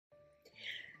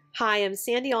Hi, I'm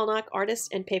Sandy Allnock,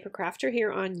 artist and paper crafter here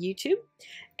on YouTube.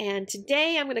 And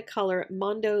today I'm going to color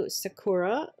Mondo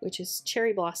Sakura, which is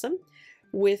cherry blossom,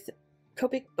 with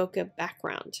Copic bokeh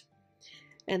background.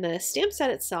 And the stamp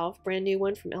set itself, brand new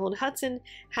one from Ellen Hudson,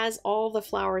 has all the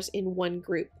flowers in one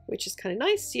group, which is kind of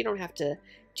nice. So you don't have to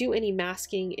do any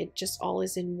masking. It just all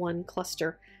is in one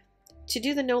cluster. To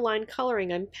do the no line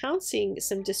coloring, I'm pouncing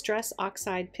some Distress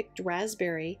Oxide Picked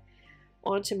Raspberry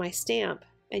onto my stamp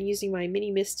and using my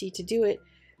mini Misty to do it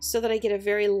so that I get a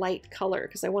very light color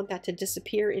because I want that to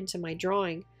disappear into my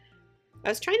drawing. I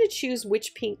was trying to choose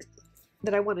which pink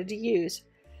that I wanted to use.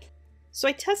 So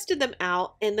I tested them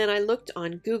out and then I looked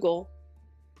on Google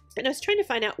and I was trying to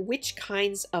find out which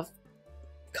kinds of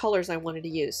colors I wanted to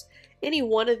use. Any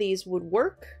one of these would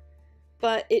work,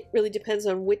 but it really depends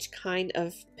on which kind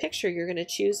of picture you're going to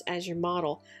choose as your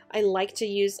model. I like to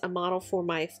use a model for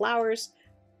my flowers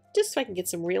just so I can get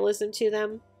some realism to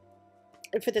them.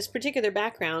 And for this particular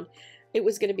background, it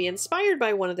was going to be inspired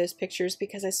by one of those pictures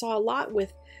because I saw a lot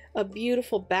with a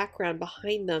beautiful background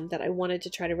behind them that I wanted to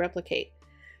try to replicate.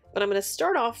 But I'm going to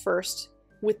start off first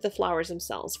with the flowers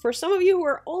themselves. For some of you who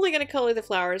are only going to color the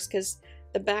flowers because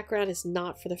the background is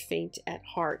not for the faint at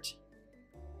heart,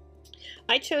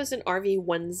 I chose an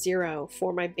RV10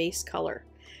 for my base color.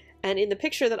 And in the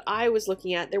picture that I was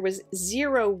looking at, there was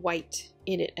zero white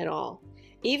in it at all.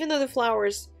 Even though the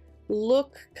flowers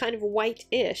look kind of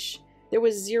white-ish, there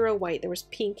was zero white. There was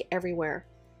pink everywhere.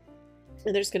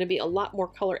 And there's going to be a lot more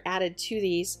color added to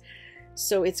these,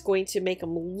 so it's going to make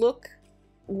them look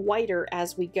whiter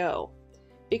as we go.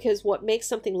 Because what makes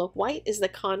something look white is the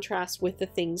contrast with the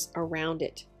things around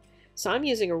it. So I'm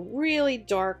using a really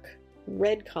dark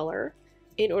red color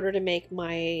in order to make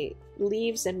my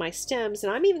leaves and my stems,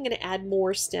 and I'm even going to add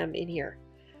more stem in here.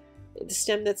 The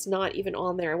stem that's not even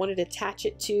on there. I wanted to attach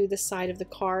it to the side of the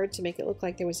card to make it look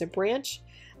like there was a branch.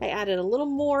 I added a little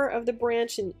more of the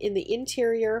branch in the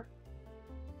interior.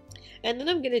 And then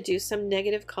I'm going to do some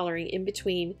negative coloring in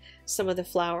between some of the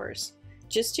flowers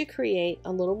just to create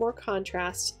a little more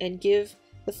contrast and give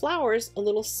the flowers a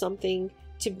little something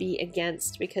to be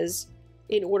against, because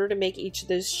in order to make each of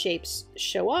those shapes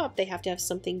show up, they have to have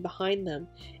something behind them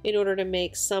in order to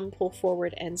make some pull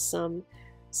forward and some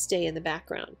stay in the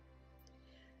background.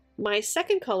 My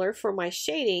second color for my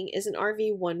shading is an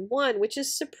RV11, which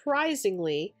is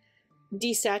surprisingly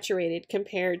desaturated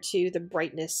compared to the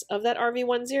brightness of that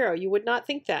RV10. You would not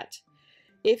think that.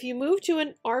 If you move to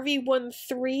an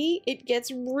RV13, it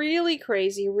gets really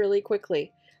crazy really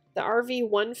quickly. The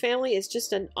RV1 family is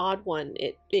just an odd one.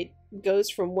 It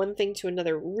goes from one thing to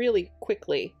another really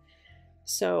quickly.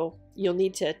 So you'll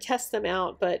need to test them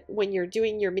out, but when you're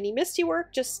doing your mini Misty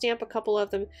work, just stamp a couple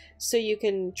of them so you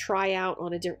can try out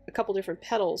on a couple different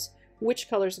petals which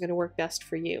colors are going to work best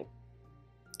for you.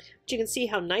 But you can see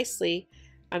how nicely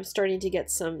I'm starting to get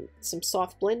some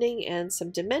soft blending and some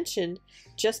dimension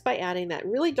just by adding that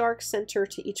really dark center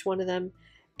to each one of them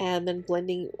and then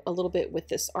blending a little bit with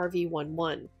this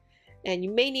RV11. And you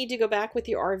may need to go back with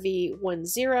your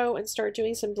RV10 and start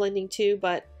doing some blending too,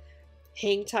 but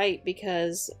hang tight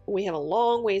because we have a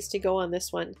long ways to go on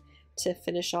this one to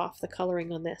finish off the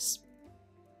coloring on this.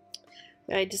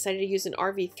 I decided to use an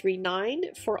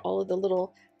RV39 for all of the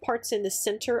little parts in the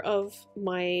center of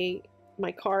my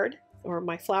card or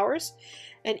my flowers.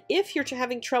 And if you're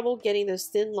having trouble getting those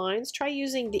thin lines, try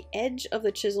using the edge of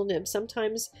the chisel nib.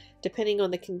 Sometimes, depending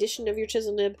on the condition of your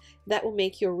chisel nib, that will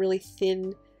make you a really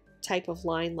thin type of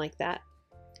line like that.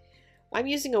 I'm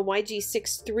using a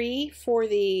YG63 for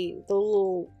the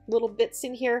little bits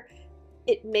in here.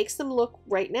 It makes them look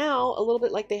right now a little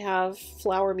bit like they have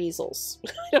flower measles.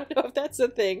 I don't know if that's a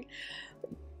thing.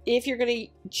 If you're going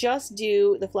to just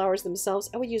do the flowers themselves,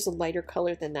 I would use a lighter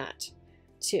color than that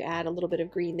to add a little bit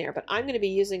of green there. But I'm going to be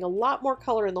using a lot more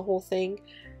color in the whole thing,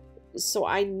 so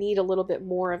I need a little bit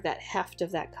more of that heft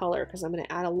of that color because I'm going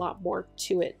to add a lot more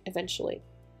to it eventually.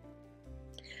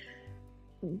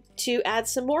 To add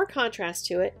some more contrast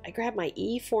to it, I grabbed my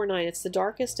E49, it's the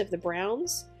darkest of the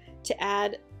browns, to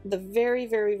add the very,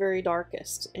 very, very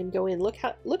darkest and go in. Look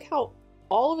how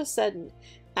all of a sudden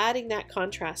adding that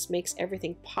contrast makes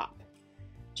everything pop.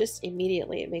 Just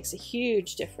immediately, it makes a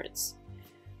huge difference.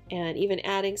 And even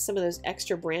adding some of those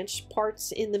extra branch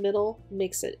parts in the middle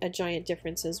makes it a giant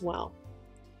difference as well.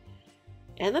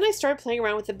 And then I started playing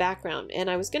around with the background, and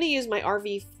I was going to use my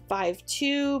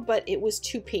RV52, but it was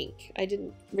too pink. I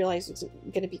didn't realize it was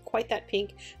going to be quite that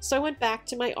pink, so I went back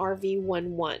to my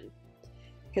RV11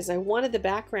 because I wanted the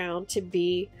background to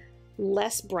be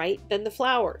less bright than the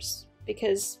flowers,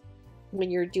 because when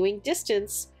you're doing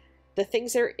distance, the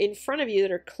things that are in front of you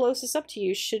that are closest up to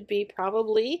you should be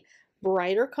probably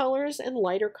brighter colors and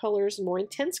lighter colors, more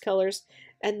intense colors,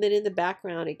 and then in the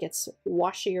background it gets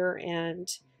washier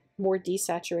and more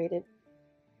desaturated.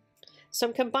 So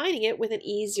I'm combining it with an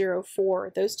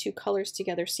E04. Those two colors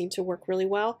together seem to work really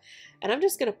well. And I'm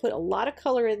just going to put a lot of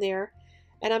color in there.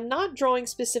 And I'm not drawing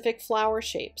specific flower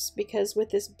shapes because with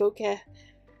this bokeh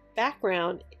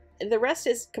background, the rest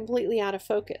is completely out of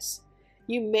focus.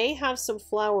 You may have some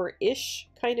flower-ish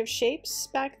kind of shapes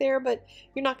back there, but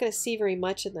you're not going to see very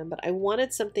much of them. But I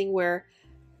wanted something where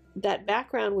that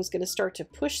background was going to start to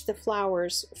push the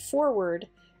flowers forward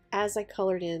as I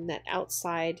colored in that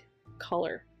outside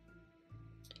color.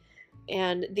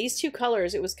 And these two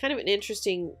colors, it was kind of an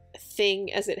interesting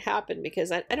thing as it happened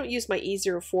because I don't use my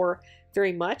E04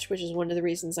 very much, which is one of the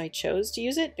reasons I chose to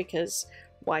use it, because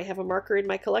why have a marker in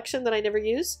my collection that I never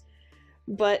use?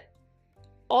 But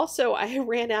also I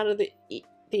ran out of the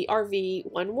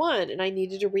RV11 and I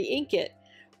needed to re-ink it.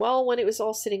 Well, when it was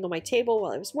all sitting on my table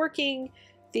while I was working,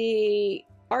 the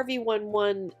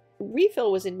RV11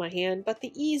 refill was in my hand, but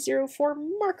the E04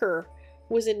 marker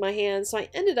was in my hand, so I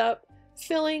ended up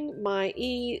filling my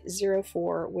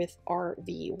E04 with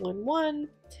RV11,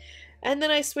 and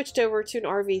then I switched over to an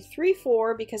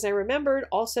RV34 because I remembered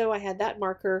also I had that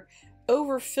marker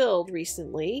overfilled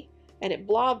recently and it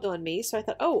blobbed on me, so I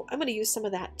thought, oh, I'm going to use some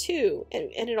of that too,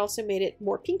 and it also made it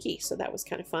more pinky, so that was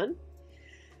kind of fun.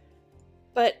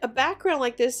 But a background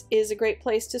like this is a great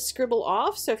place to scribble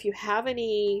off, so if you have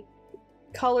any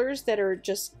colors that are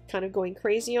just kind of going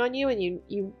crazy on you and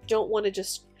you don't want to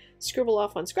just scribble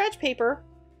off on scratch paper,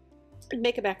 and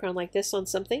make a background like this on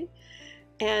something.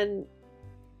 And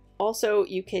also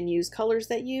you can use colors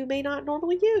that you may not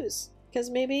normally use,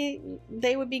 because maybe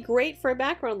they would be great for a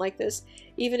background like this,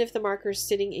 even if the marker is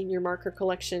sitting in your marker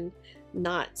collection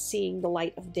not seeing the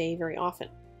light of day very often.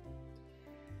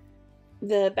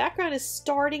 The background is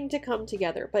starting to come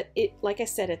together, but like I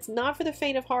said, it's not for the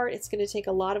faint of heart. It's going to take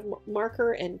a lot of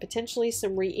marker and potentially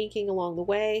some re-inking along the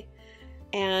way.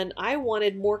 And I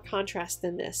wanted more contrast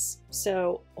than this.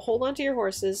 So hold on to your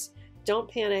horses. Don't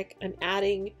panic. I'm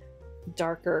adding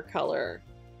darker color.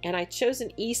 And I chose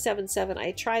an E77.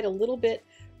 I tried a little bit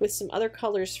with some other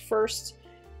colors first,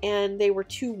 and they were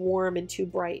too warm and too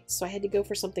bright. So I had to go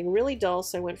for something really dull.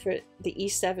 So I went for the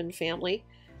E7 family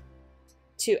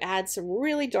to add some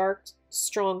really dark,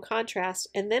 strong contrast.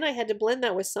 And then I had to blend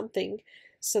that with something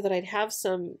so that I'd have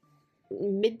some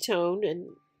mid-tone, and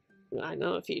I don't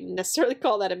know if you necessarily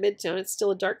call that a mid-tone, it's still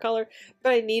a dark color,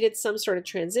 but I needed some sort of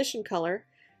transition color.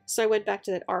 So I went back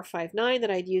to that R59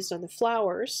 that I'd used on the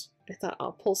flowers. I thought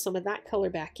I'll pull some of that color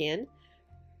back in.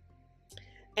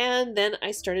 And then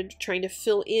I started trying to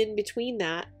fill in between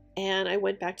that, and I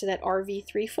went back to that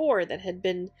RV34 that had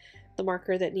been the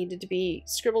marker that needed to be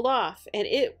scribbled off, and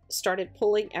it started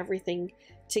pulling everything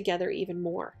together even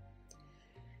more.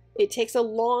 It takes a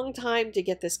long time to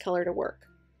get this color to work.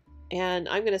 And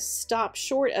I'm going to stop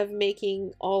short of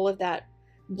making all of that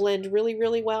blend really,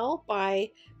 really well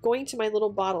by going to my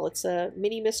little bottle. It's a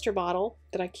mini Mr. bottle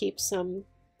that I keep some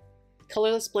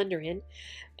colorless blender in.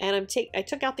 And I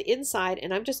took out the inside,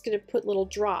 and I'm just going to put little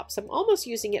drops. I'm almost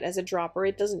using it as a dropper.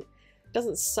 It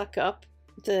doesn't suck up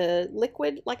the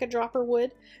liquid like a dropper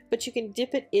would, but you can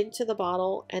dip it into the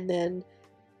bottle and then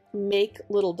make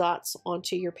little dots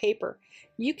onto your paper.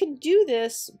 You can do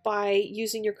this by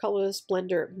using your colorless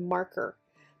blender marker,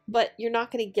 but you're not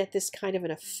going to get this kind of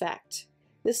an effect.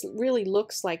 This really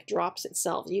looks like drops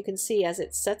itself. You can see as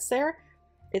it sets there,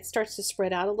 it starts to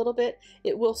spread out a little bit.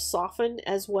 It will soften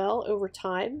as well over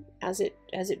time as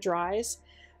it dries,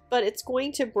 but it's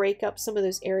going to break up some of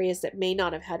those areas that may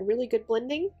not have had really good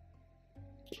blending.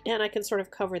 And I can sort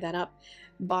of cover that up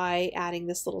by adding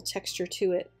this little texture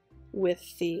to it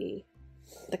with the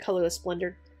colorless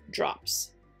blender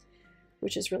drops,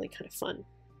 which is really kind of fun.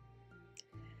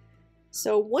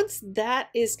 So once that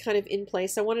is kind of in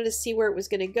place, I wanted to see where it was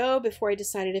going to go before I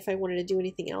decided if I wanted to do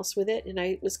anything else with it. And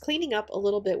I was cleaning up a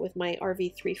little bit with my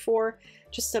RV34,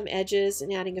 just some edges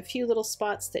and adding a few little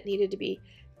spots that needed to be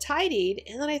tidied.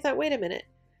 And then I thought, wait a minute,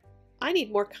 I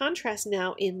need more contrast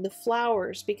now in the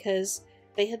flowers, because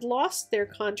they had lost their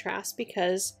contrast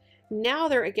because now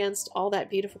they're against all that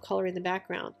beautiful color in the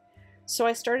background. So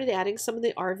I started adding some of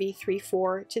the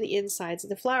RV34 to the insides of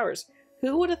the flowers.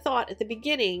 Who would have thought at the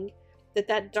beginning that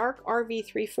that dark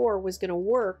RV34 was going to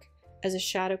work as a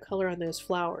shadow color on those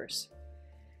flowers?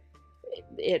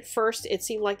 At first, it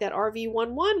seemed like that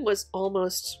RV11 was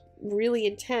almost really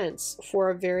intense for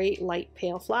a very light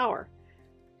pale flower.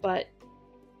 But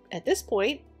at this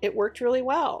point, it worked really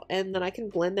well. And then I can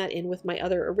blend that in with my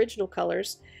other original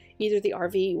colors, either the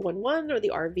RV11 or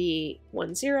the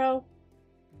RV10,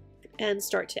 and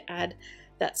start to add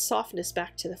that softness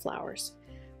back to the flowers.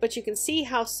 But you can see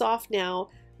how soft now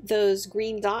those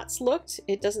green dots looked.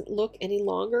 It doesn't look any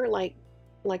longer like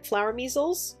flower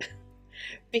measles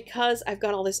because I've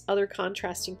got all this other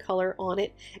contrasting color on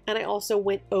it, and I also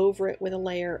went over it with a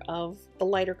layer of the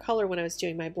lighter color when I was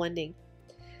doing my blending.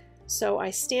 So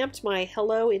I stamped my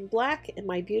hello in black and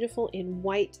my beautiful in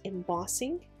white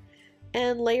embossing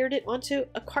and layered it onto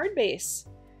a card base.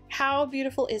 How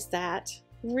beautiful is that?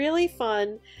 Really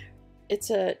fun. It's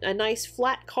a nice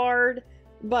flat card,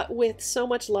 but with so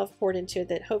much love poured into it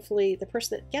that hopefully the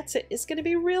person that gets it is going to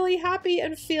be really happy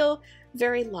and feel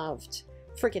very loved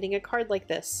for getting a card like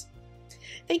this.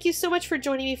 Thank you so much for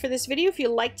joining me for this video. If you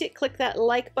liked it, click that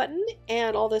like button,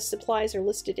 and all the supplies are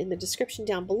listed in the description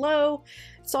down below.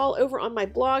 It's all over on my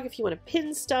blog if you want to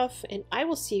pin stuff, and I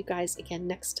will see you guys again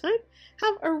next time.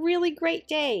 Have a really great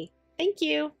day. Thank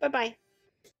you. Bye-bye.